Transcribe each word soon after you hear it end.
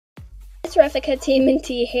it's Rafika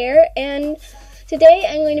TMNT here, and today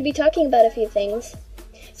I'm going to be talking about a few things.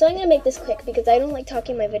 So I'm going to make this quick because I don't like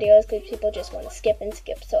talking my videos because people just want to skip and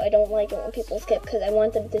skip. So I don't like it when people skip because I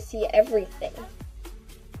want them to see everything.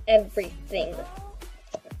 Everything.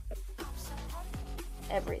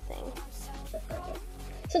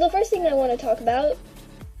 So the first thing I want to talk about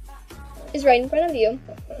is right in front of you.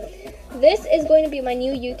 This is going to be my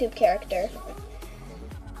new YouTube character.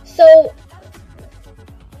 So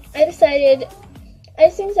I've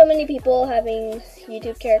seen so many people having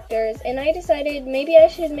YouTube characters, and I decided maybe I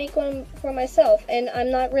should make one for myself. And I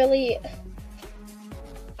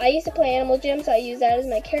used to play Animal Jam, so I use that as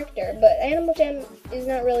my character, but Animal Jam is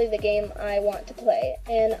not really the game I want to play.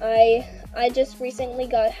 And I just recently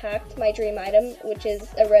got hacked my dream item, which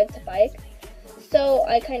is a red spike. So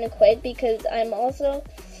I kind of quit because I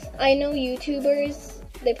know YouTubers,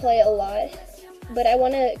 they play a lot, but I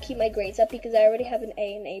want to keep my grades up because I already have an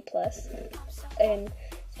A and A+ in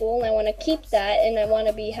school, and I want to keep that, and I want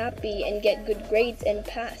to be happy and get good grades and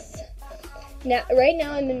pass. Right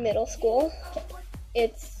now I'm in middle school.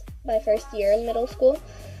 It's my first year in middle school.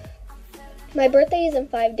 My birthday is in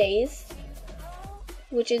 5 days,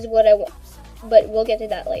 which is what I want, but we'll get to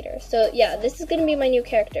that later. So yeah, this is going to be my new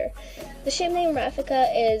character. The ship name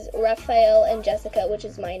Rafika is Raphael and Jessica, which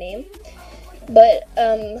is my name. But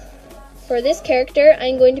for this character,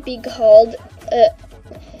 I'm going to be called,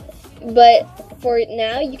 but for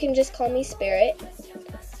now, you can just call me Spirit,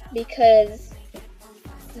 because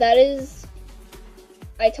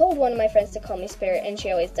I told one of my friends to call me Spirit, and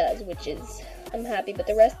she always does, which is, I'm happy, but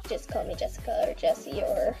the rest just call me Jessica or Jessie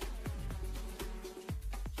or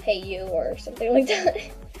Hey You or something like that.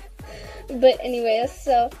 But anyways,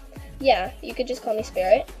 so yeah, you could just call me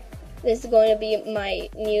Spirit. This is going to be my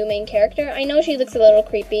new main character. I know she looks a little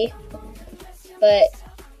creepy, but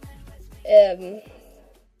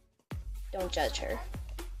don't judge her.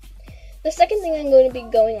 The second thing I'm going to be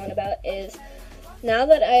going on about is, now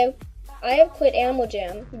that I have quit Animal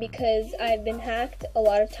Jam because I've been hacked a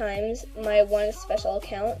lot of times, my one special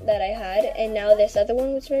account that I had, and now this other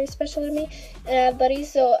one was very special to me, and I have buddies,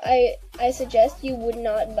 so I suggest you would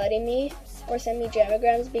not buddy me or send me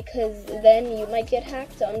jamagrams, because then you might get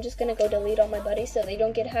hacked. So I'm just going to go delete all my buddies so they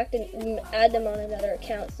don't get hacked and add them on another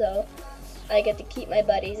account, so I get to keep my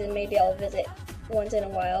buddies, and maybe I'll visit once in a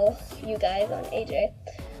while you guys on AJ.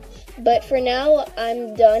 But for now,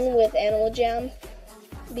 I'm done with Animal Jam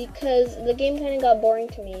because the game kind of got boring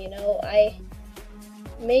to me, you know.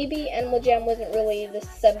 Maybe Animal Jam wasn't really the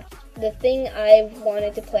thing I've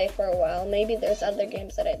wanted to play for a while. Maybe there's other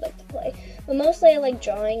games that I'd like to play, but mostly I like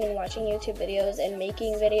drawing and watching YouTube videos and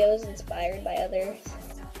making videos inspired by others.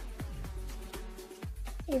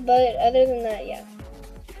 But other than that, yeah.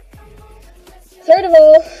 Third of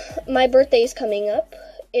all, my birthday is coming up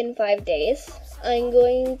in 5 days. I'm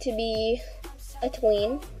going to be a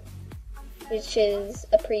tween, which is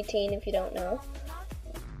a preteen if you don't know.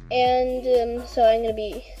 And so I'm gonna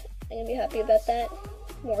be happy about that.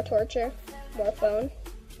 More torture, more phone,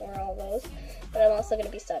 more all those. But I'm also gonna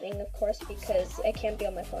be studying, of course, because I can't be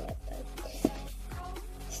on my phone all the time.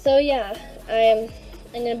 So yeah, I'm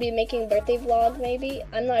gonna be making a birthday vlog maybe.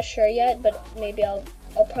 I'm not sure yet, but maybe I'll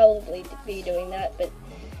probably be doing that. But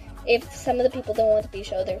if some of the people don't want to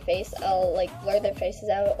show their face, I'll like blur their faces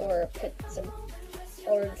out or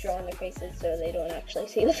draw on their faces so they don't actually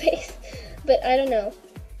see the face. But I don't know,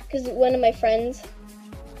 because one of my friends,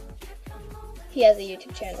 he has a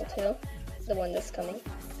YouTube channel too, the one that's coming.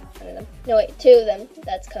 One of them. No wait, 2 of them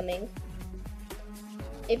that's coming.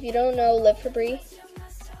 If you don't know Live for Bree,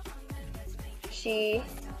 we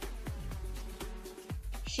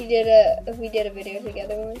did a video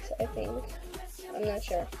together once, I think. I'm not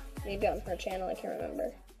sure. Maybe on her channel, I can't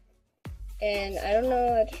remember. And I don't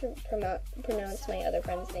know how to pronounce my other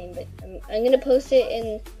friend's name, but I'm gonna post it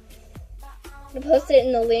in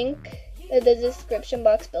the link, the description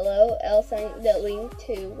box below. I'll send the link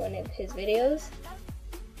to one of his videos,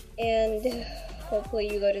 and hopefully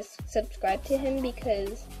you go to subscribe to him,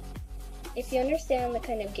 because if you understand the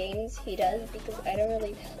kind of games he does, because I don't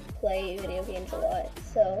really play video games a lot,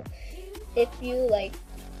 so if you like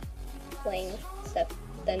playing stuff,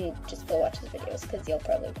 then just go watch his videos, because you'll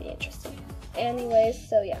probably be interested. Anyways,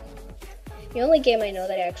 so yeah. The only game I know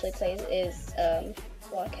that he actually plays is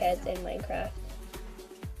Blockheads in Minecraft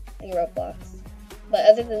and Roblox. But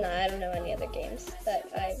other than that, I don't know any other games that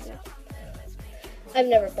I've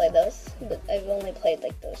never played those, but I've only played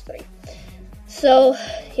like those 3. So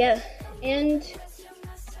yeah, and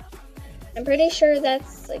I'm pretty sure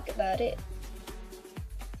that's like about it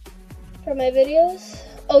for my videos.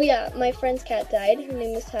 Oh yeah, my friend's cat died. Her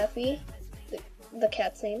name was Taffy, the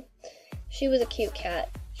cat's name. She was a cute cat.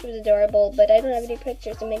 She was adorable, but I don't have any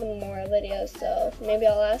pictures to make a memorial video, so maybe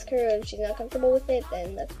I'll ask her. If she's not comfortable with it,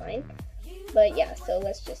 then that's fine. But yeah, so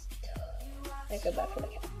let's just, I go back for the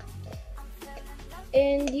cat.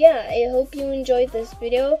 And yeah, I hope you enjoyed this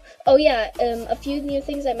video. Oh yeah, a few new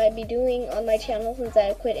things I might be doing on my channel since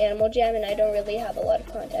I quit Animal Jam and I don't really have a lot of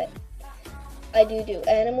content. I do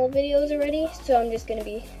animal videos already, so I'm gonna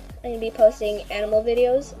be posting animal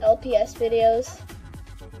videos, LPS videos,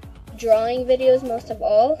 drawing videos most of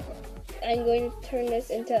all. I'm going to turn this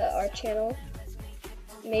into our channel.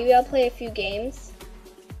 Maybe I'll play a few games,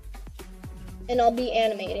 and I'll be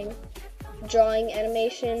animating, drawing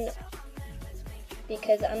animation,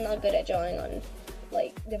 because I'm not good at drawing on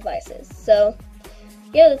like devices. So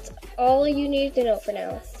yeah, that's all you need to know for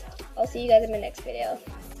now. I'll see you guys in my next video.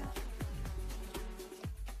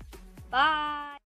 Bye.